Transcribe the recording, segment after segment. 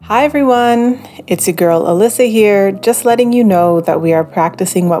Hi everyone, it's your girl Alyssa here, just letting you know that we are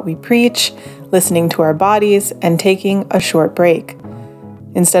practicing what we preach, listening to our bodies, and taking a short break.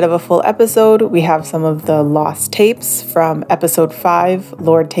 Instead of a full episode, we have some of the lost tapes from episode 5,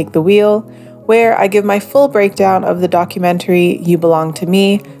 Lord Take the Wheel, where I give my full breakdown of the documentary You Belong to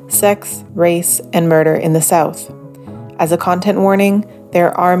Me, Sex, Race, and Murder in the South. As a content warning,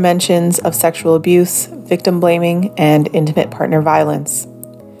 there are mentions of sexual abuse, victim blaming, and intimate partner violence.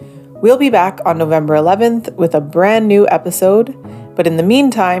 We'll be back on November 11th with a brand new episode, but in the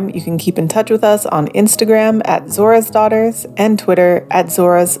meantime, you can keep in touch with us on Instagram at Zora's Daughters and Twitter at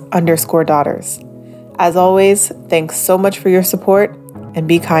Zora's_daughters. As always, thanks so much for your support and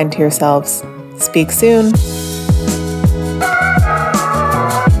be kind to yourselves. Speak soon.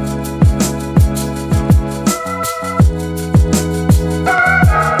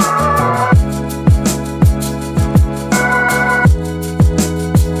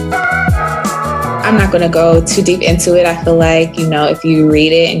 I'm not going to go too deep into it. I feel like, if you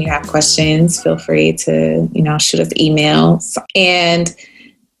read it and you have questions, feel free to, shoot us emails. And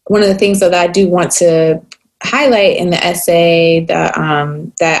one of the things that I do want to highlight in the essay that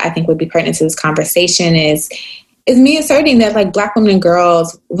I think would be pertinent to this conversation is me asserting that, like, Black women and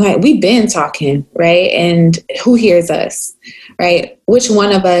girls, like, we've been talking, right? And who hears us, right? Which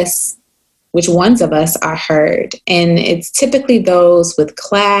ones of us are heard? And it's typically those with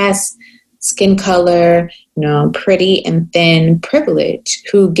class, skin color, pretty and thin privilege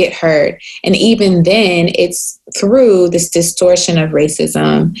who get heard. And even then, it's through this distortion of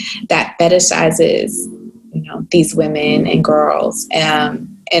racism that fetishizes, these women and girls. And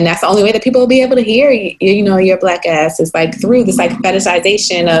that's the only way that people will be able to hear, your Black ass is like through this like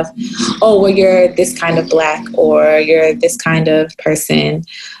fetishization of, oh, well, you're this kind of Black or you're this kind of person.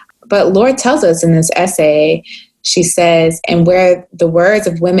 But Lord tells us in this essay, she says, and where the words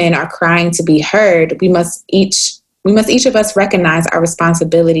of women are crying to be heard, we must each of us recognize our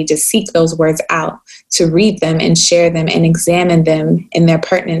responsibility to seek those words out, to read them and share them and examine them in their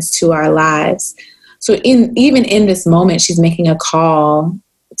pertinence to our lives. So even in this moment, she's making a call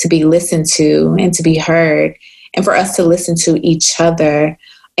to be listened to and to be heard, and for us to listen to each other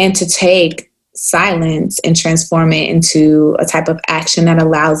and to take silence and transform it into a type of action that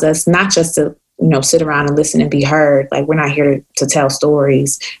allows us not just to sit around and listen and be heard. Like, we're not here to tell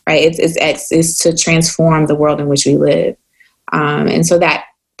stories, right? It's to transform the world in which we live. And so that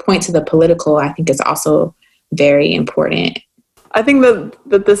point to the political, I think, is also very important. I think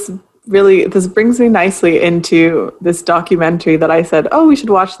that this brings me nicely into this documentary that I said, oh, we should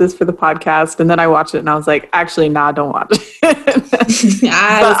watch this for the podcast. And then I watched it and I was like, actually, nah, don't watch it.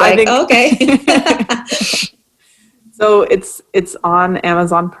 I think, okay. So it's on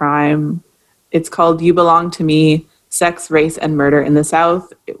Amazon Prime. It's called You Belong to Me, Sex, Race, and Murder in the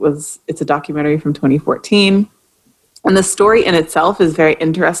South. It's a documentary from 2014. And the story in itself is very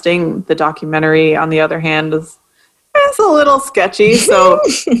interesting. The documentary, on the other hand, is a little sketchy. So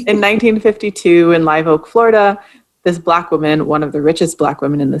in 1952 in Live Oak, Florida, this Black woman, one of the richest Black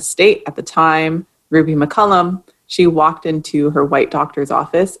women in the state at the time, Ruby McCollum, she walked into her white doctor's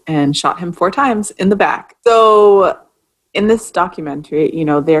office and shot him 4 times in the back. So in this documentary,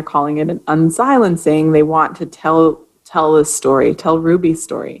 they're calling it an unsilencing. They want to tell this story, tell Ruby's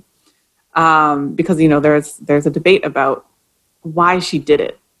story, because there's a debate about why she did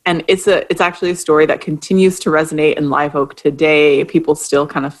it, and it's actually a story that continues to resonate in Live Oak today. People still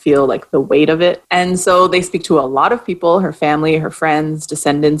kind of feel like the weight of it, and so they speak to a lot of people: her family, her friends,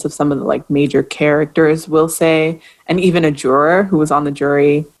 descendants of some of the like major characters, we'll say, and even a juror who was on the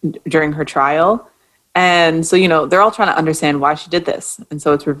jury during her trial. And so, they're all trying to understand why she did this. And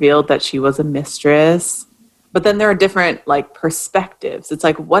so it's revealed that she was a mistress. But then there are different, like, perspectives. It's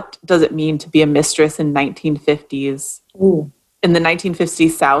like, what does it mean to be a mistress in 1950s? Ooh. In the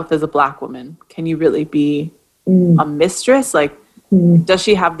 1950s South as a Black woman? Can you really be a mistress? Like, does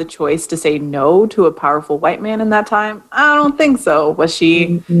she have the choice to say no to a powerful white man in that time? I don't think so. Was she?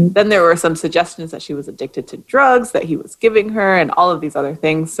 Mm-hmm. Then there were some suggestions that she was addicted to drugs that he was giving her and all of these other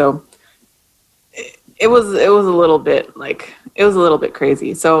things. So it was a little bit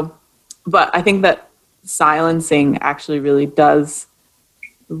crazy. So, but I think that silencing actually really does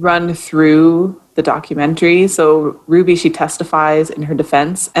run through the documentary. So Ruby, she testifies in her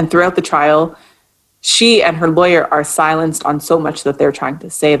defense, and throughout the trial, she and her lawyer are silenced on so much that they're trying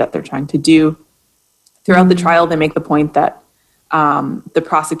to say, that they're trying to do. Throughout the trial, they make the point that the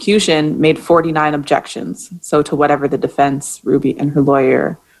prosecution made 49 objections. So to whatever the defense, Ruby and her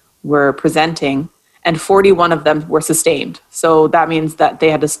lawyer were presenting, and 41 of them were sustained. So that means that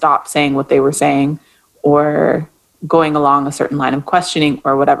they had to stop saying what they were saying, or going along a certain line of questioning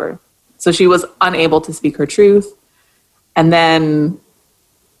or whatever. So she was unable to speak her truth. And then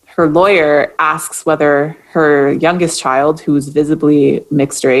her lawyer asks whether her youngest child, who's visibly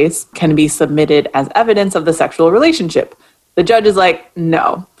mixed race, can be submitted as evidence of the sexual relationship. The judge is like,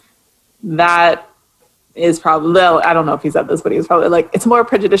 no, that is probably, I don't know if he said this, but he was probably like, it's more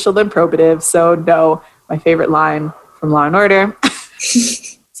prejudicial than probative. So no, my favorite line from Law and Order.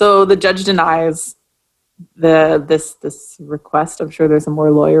 So the judge denies this request. I'm sure there's a more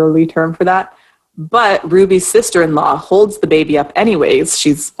lawyerly term for that. But Ruby's sister-in-law holds the baby up anyways.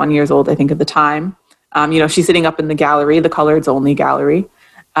 She's 1 year old, I think, at the time. She's sitting up in the gallery, the coloreds only gallery,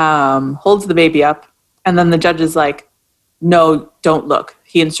 holds the baby up. And then the judge is like, no, don't look.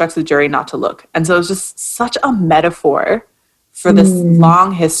 He instructs the jury not to look. And so it's just such a metaphor for this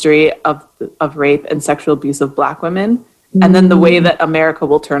long history of rape and sexual abuse of Black women. And then the way that America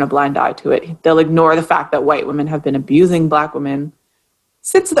will turn a blind eye to it. They'll ignore the fact that white women have been abusing Black women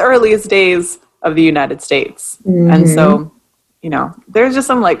since the earliest days of the United States. And so, there's just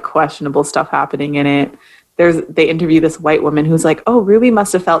some like questionable stuff happening in it. They interview this white woman who's like, oh, Ruby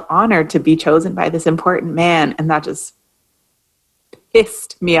must have felt honored to be chosen by this important man. And that just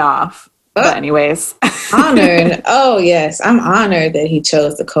pissed me off. But anyways. Honored. Oh, yes. I'm honored that he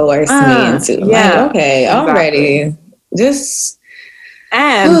chose to coerce me into. Yeah. Like, okay, already.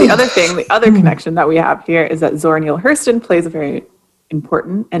 And the other connection that we have here is that Zora Neale Hurston plays a very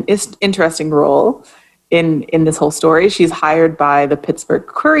important and interesting role in this whole story. She's hired by the Pittsburgh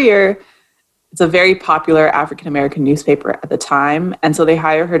Courier. It's a very popular African-American newspaper at the time. And so they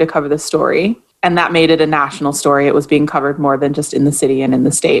hire her to cover the story. And that made it a national story. It was being covered more than just in the city and in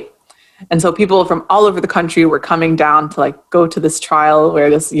the state. And so people from all over the country were coming down to like go to this trial where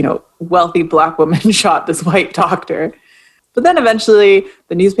this, wealthy Black woman shot this white doctor. But then eventually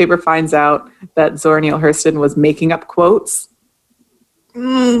the newspaper finds out that Zora Neale Hurston was making up quotes.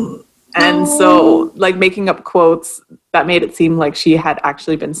 And so like making up quotes that made it seem like she had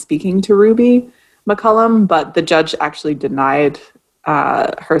actually been speaking to Ruby McCollum, but the judge actually denied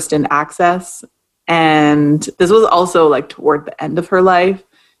Hurston access. And this was also like toward the end of her life,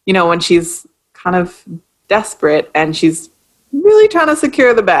 when she's kind of desperate and she's really trying to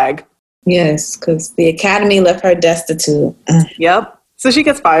secure the bag. Yes, because the academy left her destitute. Yep. So she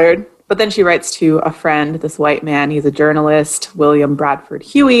gets fired. But then she writes to a friend, this white man. He's a journalist, William Bradford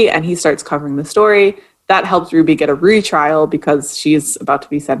Huey, and he starts covering the story. That helps Ruby get a retrial because she's about to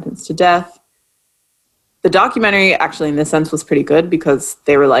be sentenced to death. The documentary, actually, in this sense, was pretty good because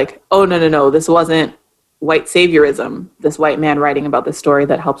they were like, oh, no, this wasn't white saviorism, this white man writing about this story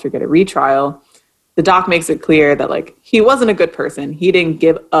that helps her get a retrial. The doc makes it clear that, like, he wasn't a good person. He didn't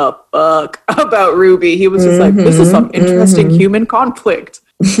give a fuck about Ruby. He was just like, this is some interesting human conflict.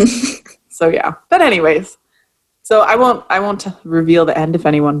 So, yeah. But anyways, so I won't reveal the end if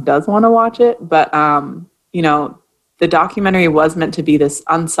anyone does want to watch it. But, the documentary was meant to be this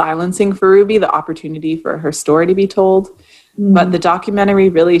unsilencing for Ruby, the opportunity for her story to be told. But the documentary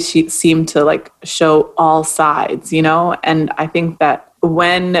really seemed to like show all sides, and I think that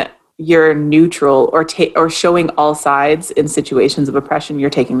when you're neutral or showing all sides in situations of oppression,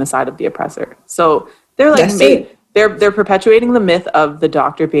 you're taking the side of the oppressor. So they're like, they're perpetuating the myth of the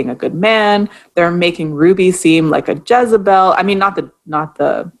doctor being a good man. They're making Ruby seem like a Jezebel. I mean, not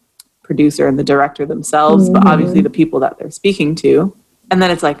the producer and the director themselves, but obviously the people that they're speaking to. And then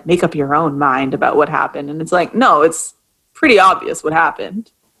it's like, make up your own mind about what happened. And it's like, no, it's pretty obvious what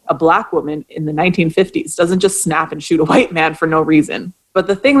happened. A Black woman in the 1950s doesn't just snap and shoot a white man for no reason. But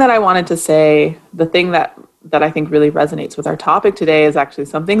the thing that I wanted to say, the thing that I think really resonates with our topic today is actually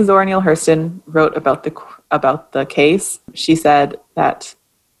something Zora Neale Hurston wrote about the case. She said that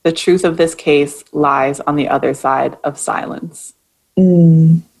the truth of this case lies on the other side of silence.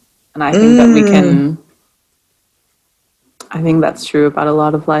 And I think that I think that's true about a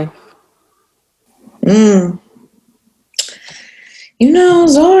lot of life.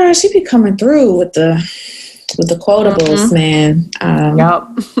 Zora, she be coming through with the quotables, man.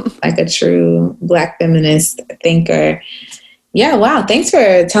 Like a true Black feminist thinker. Yeah, wow. Thanks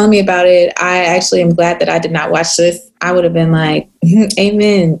for telling me about it. I actually am glad that I did not watch this. I would have been like,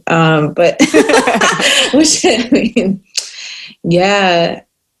 amen. But which, I mean, yeah.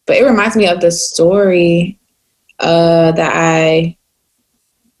 But it reminds me of the story that I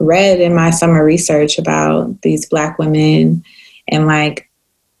read in my summer research about these Black women and like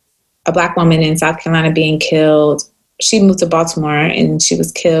a Black woman in South Carolina being killed. She moved to Baltimore and she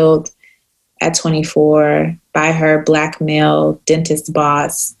was killed at 24 by her Black male dentist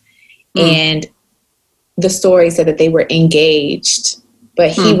boss. And the story said that they were engaged,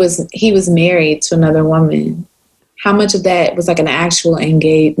 but he was married to another woman. how much of that was like an actual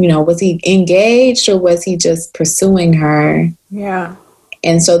engage, was he engaged or was he just pursuing her? Yeah.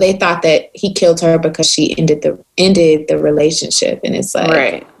 And so they thought that he killed her because she ended the relationship. And it's like,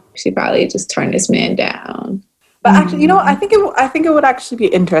 right. She probably just turned this man down. But actually, I think it would actually be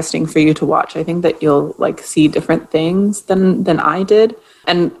interesting for you to watch. I think that you'll like see different things than I did.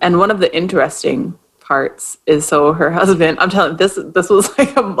 And one of the interesting parts is, so her husband, I'm telling you, this was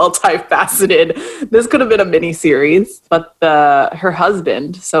like a multifaceted, this could have been a mini series, but her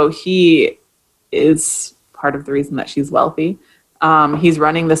husband, so he is part of the reason that she's wealthy. He's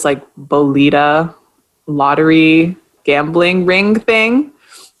running this like Bolita lottery gambling ring thing.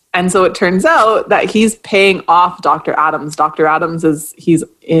 And so it turns out that he's paying off Dr. Adams. Dr. Adams he's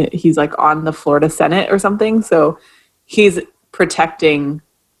like on the Florida Senate or something. So he's protecting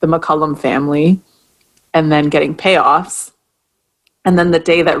the McCullum family and then getting payoffs. And then the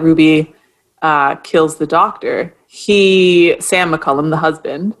day that Ruby kills the doctor, Sam McCullum, the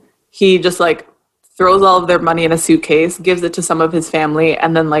husband, he just like throws all of their money in a suitcase, gives it to some of his family,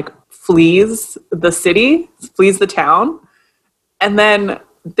 and then like flees the town. And then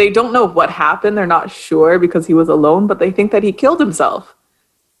they don't know what happened. They're not sure because he was alone, but they think that he killed himself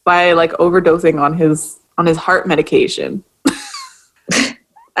by like overdosing on his heart medication.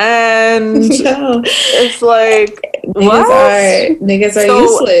 And it's like, niggas are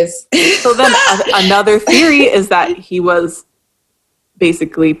useless. So then another theory is that he was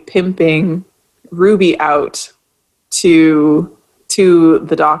basically pimping Ruby out to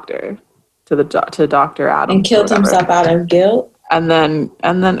the doctor, to Dr. Adams, and killed himself out of guilt. And then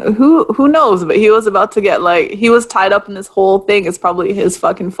who knows? But he was about to get like, he was tied up in this whole thing. It's probably his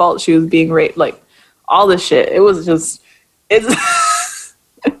fucking fault. She was being raped, like all this shit. It was just, it's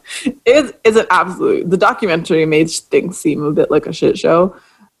an absolute, the documentary made things seem a bit like a shit show.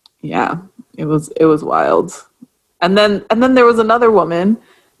 Yeah, it was wild. And then there was another woman.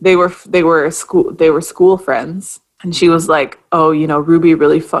 They were school friends. And she was like, oh, Ruby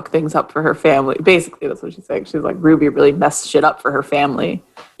really fucked things up for her family. Basically, that's what she's saying. She's like, Ruby really messed shit up for her family.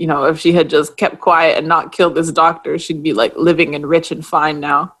 If she had just kept quiet and not killed this doctor, she'd be like living and rich and fine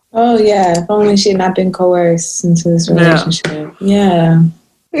now. Oh, yeah. If only she had not been coerced into this relationship. Yeah.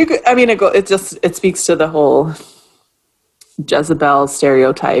 It speaks to the whole Jezebel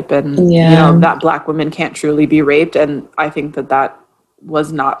stereotype and, that Black women can't truly be raped. And I think that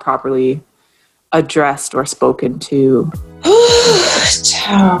was not properly addressed or spoken to.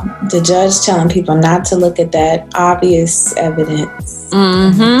 The judge telling people not to look at that obvious evidence.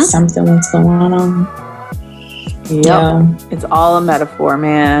 Mm-hmm. Something was going on. Yep. Yeah. It's all a metaphor,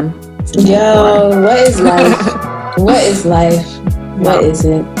 man. What is life? What is life? What is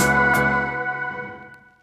it?